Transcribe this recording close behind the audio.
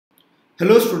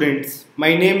Hello students,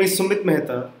 my name is Sumit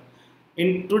Mehta.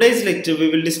 In today's lecture we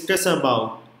will discuss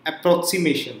about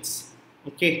approximations.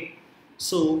 Okay,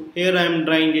 so here I am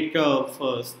drawing a curve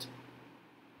first.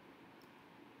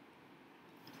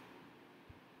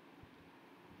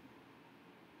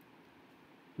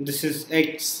 This is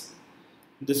x,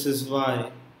 this is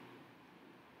y.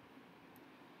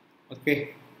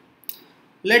 Okay,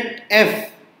 let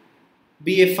f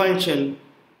be a function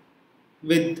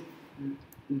with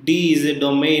D is a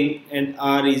domain and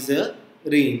R is a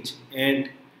range and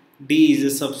D is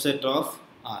a subset of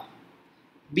R.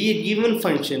 Be a given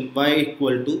function y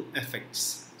equal to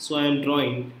fx. So I am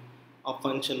drawing a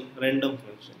function, random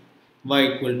function y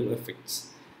equal to fx.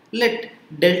 Let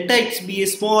delta x be a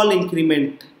small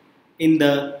increment in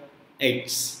the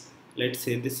x. Let's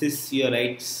say this is your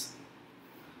x.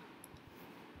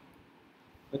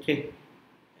 Okay,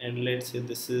 and let's say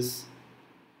this is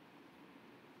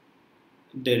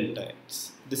delta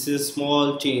x. This is a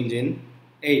small change in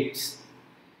x.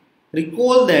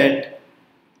 Recall that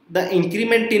the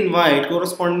increment in y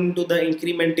corresponding to the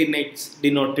increment in x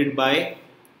denoted by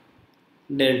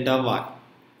delta y.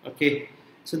 Okay,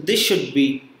 so this should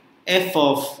be f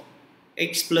of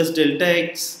x plus delta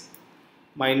x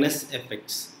minus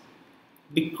fx,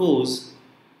 because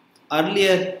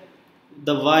earlier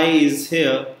the y is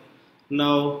here.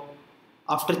 Now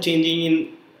after changing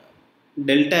in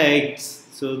delta x,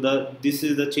 so this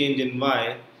is the change in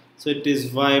y, so it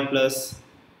is y plus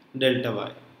delta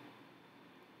y.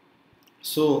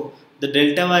 So the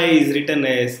delta y is written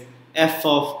as f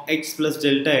of x plus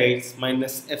delta x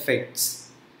minus fx.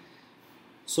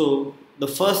 So the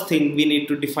first thing we need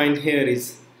to define here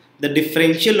is the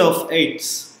differential of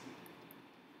x.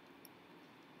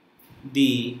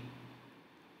 The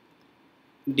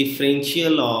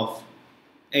differential of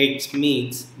x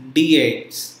means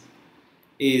dx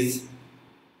is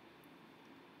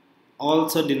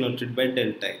also denoted by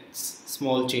delta x,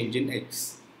 small change in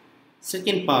x.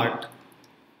 Second part,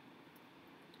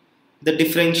 the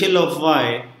differential of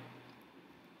y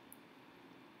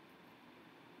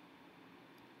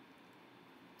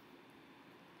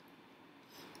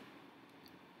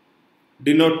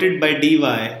denoted by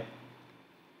dy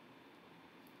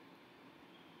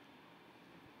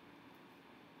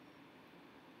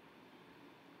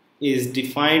is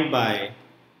defined by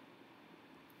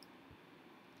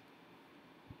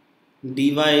dy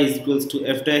is equals to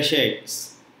f dash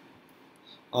x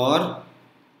or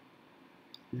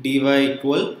dy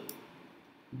equal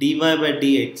dy by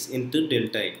dx into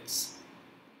delta x.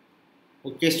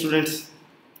 Okay students,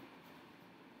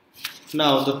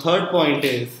 now the third point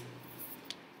is,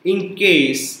 in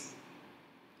case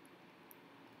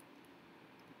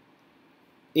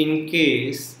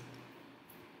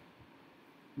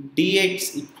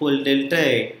dx equal delta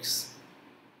x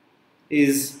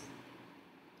is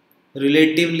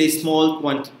relatively small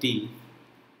quantity,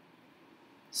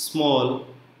 small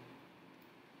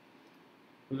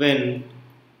when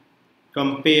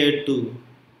compared to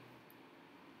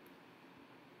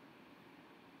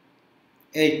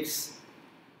x,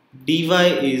 dy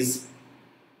is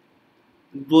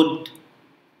good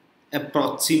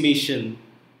approximation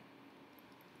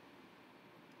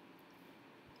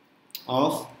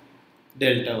of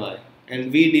delta y,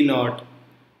 and we denote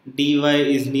dy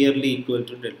is nearly equal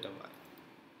to delta y.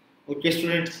 Okay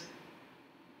students,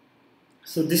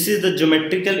 so this is the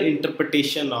geometrical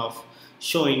interpretation of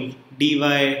showing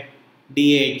dy,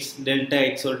 dx, delta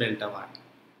x or delta y.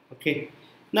 Okay,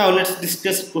 now let's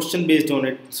discuss question based on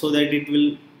it so that it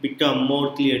will become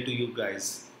more clear to you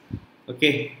guys.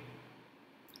 Okay,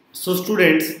 so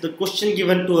students, the question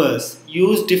given to us,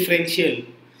 use differential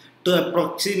to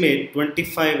approximate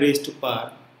 25 raised to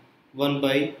power 1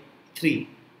 by 3.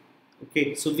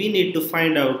 Okay, so we need to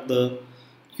find out the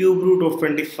cube root of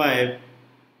 25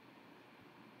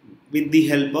 with the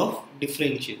help of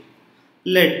differential.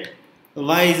 Let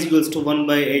y is equals to 1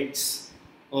 by x,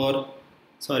 or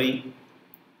sorry,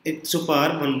 x to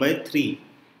power 1 by 3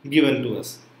 given to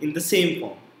us in the same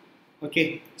form.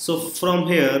 Okay, so from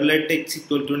here let x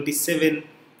equal 27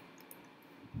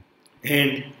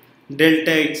 and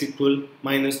delta x equal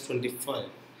minus 25.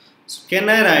 So can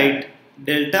I write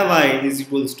delta y is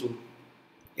equals to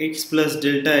x plus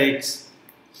delta x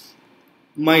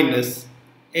minus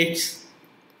x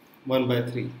 1 by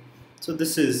 3. So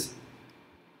this is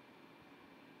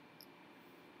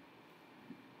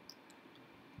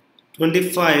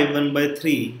 25 1 by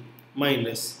 3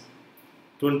 minus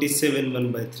 27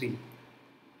 1 by 3.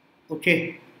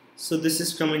 Okay, so this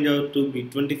is coming out to be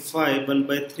 25 1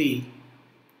 by 3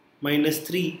 minus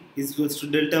 3 is equals to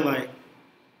delta y.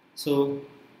 So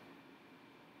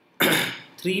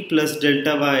 3 plus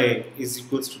delta y is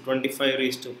equals to 25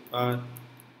 raised to power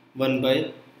 1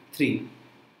 by 3.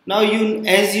 Now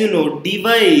as you know,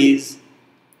 dy is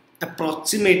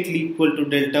approximately equal to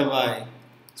delta y.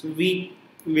 So we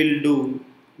will do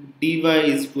dy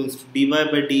is equals to dy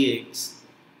by dx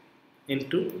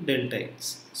into delta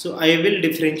x. So I will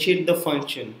differentiate the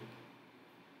function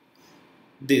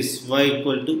this y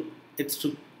equal to x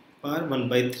to power 1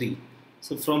 by 3.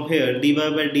 So from here dy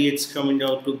by dx coming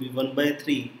out to be 1 by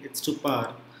 3 x to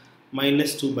power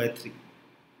minus 2 by 3.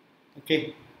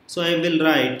 Okay, so I will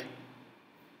write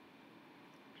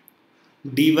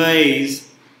dy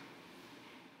is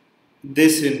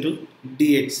this into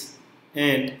dx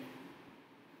and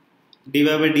dy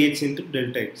by dx into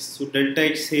delta x. So delta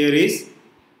x here is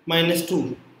minus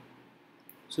 2.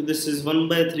 So this is 1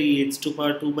 by 3 x to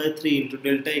power 2 by 3 into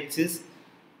delta x is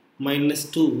minus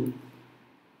 2.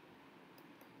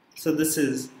 So this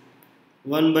is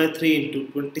 1 by 3 into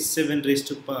 27 raised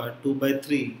to power 2 by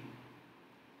 3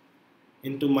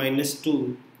 into minus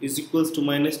 2 is equals to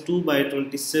minus 2 by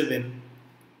 27.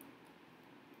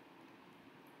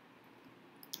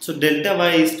 So delta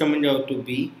y is coming out to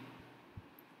be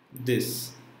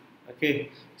this. Okay,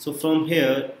 so from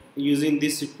here using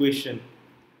this equation,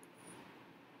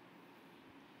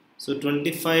 so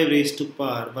 25 raised to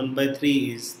power 1 by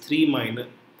 3 is 3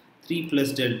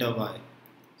 plus delta y.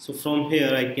 So from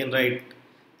here I can write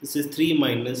this is 3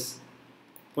 minus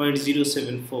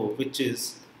 0.074, which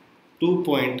is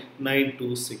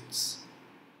 2.926.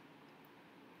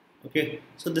 Okay,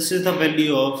 so this is the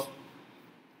value of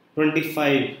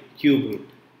 25 cube root.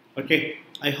 Okay,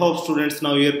 I hope students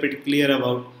now you are pretty clear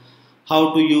about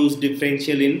how to use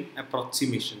differential in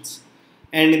approximations.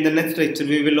 And in the next lecture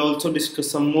we will also discuss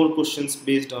some more questions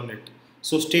based on it.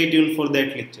 So stay tuned for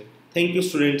that lecture. Thank you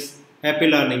students. Happy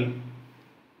learning.